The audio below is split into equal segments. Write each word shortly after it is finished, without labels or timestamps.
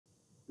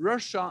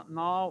Russia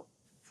now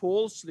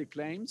falsely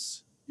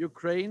claims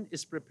Ukraine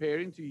is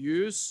preparing to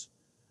use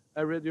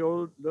a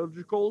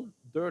radiological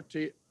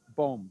dirty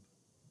bomb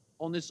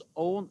on its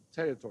own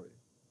territory.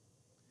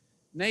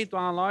 NATO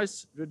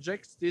allies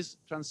reject this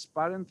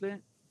transparently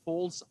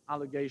false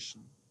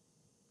allegation.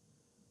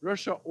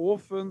 Russia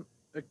often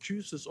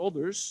accuses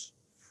others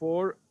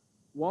for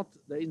what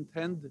they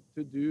intend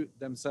to do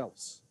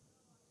themselves.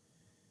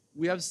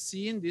 We have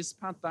seen this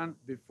pattern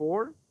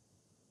before,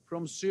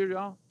 from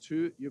Syria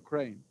to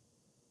Ukraine.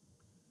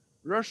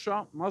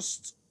 Russia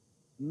must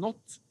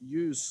not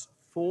use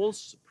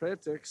false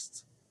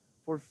pretexts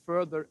for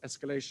further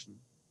escalation.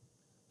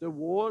 The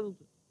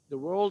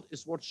world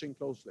is watching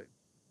closely.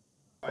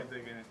 I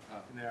dig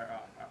in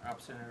their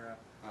absent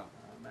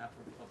map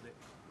of public.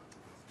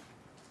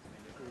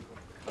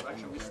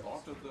 Actually, we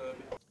started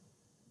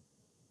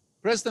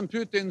President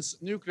Putin's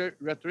nuclear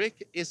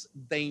rhetoric is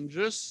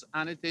dangerous,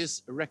 and it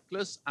is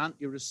reckless and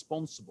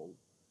irresponsible.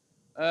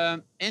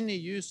 Any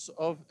use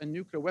of a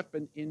nuclear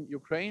weapon in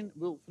Ukraine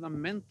will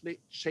fundamentally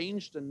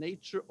change the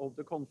nature of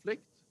the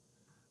conflict.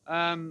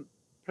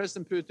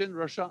 President Putin,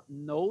 Russia,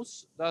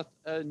 knows that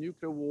a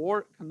nuclear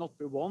war cannot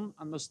be won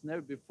and must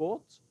never be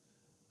fought.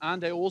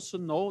 And they also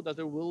know that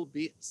there will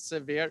be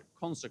severe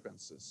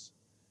consequences.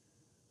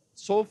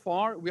 So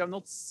far, we have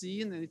not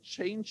seen any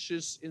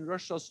changes in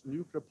Russia's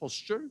nuclear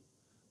posture,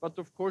 but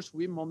of course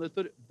we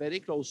monitor very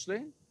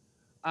closely,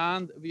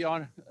 and we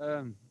are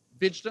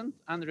vigilant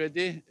and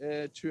ready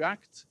to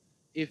act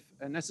if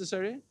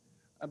necessary.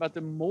 But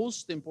the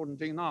most important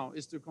thing now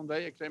is to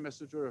convey a clear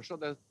message to Russia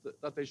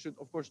that they should,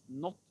 of course,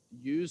 not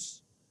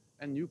use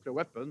a nuclear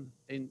weapon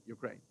in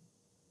Ukraine.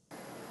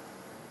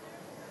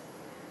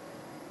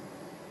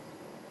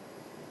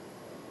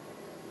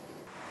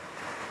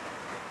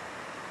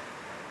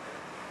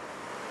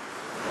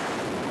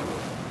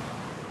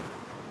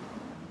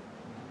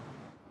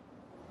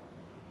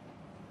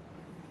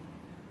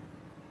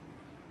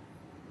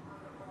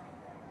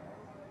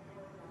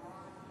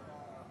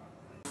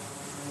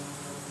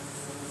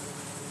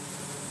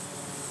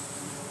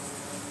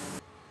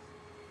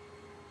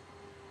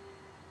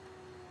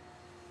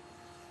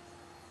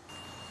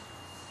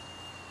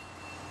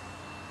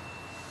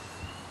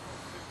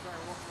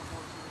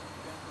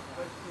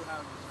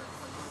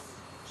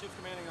 Chief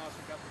Commanding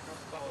Officer,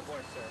 Captain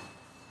Board, sir.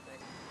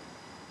 Thank you.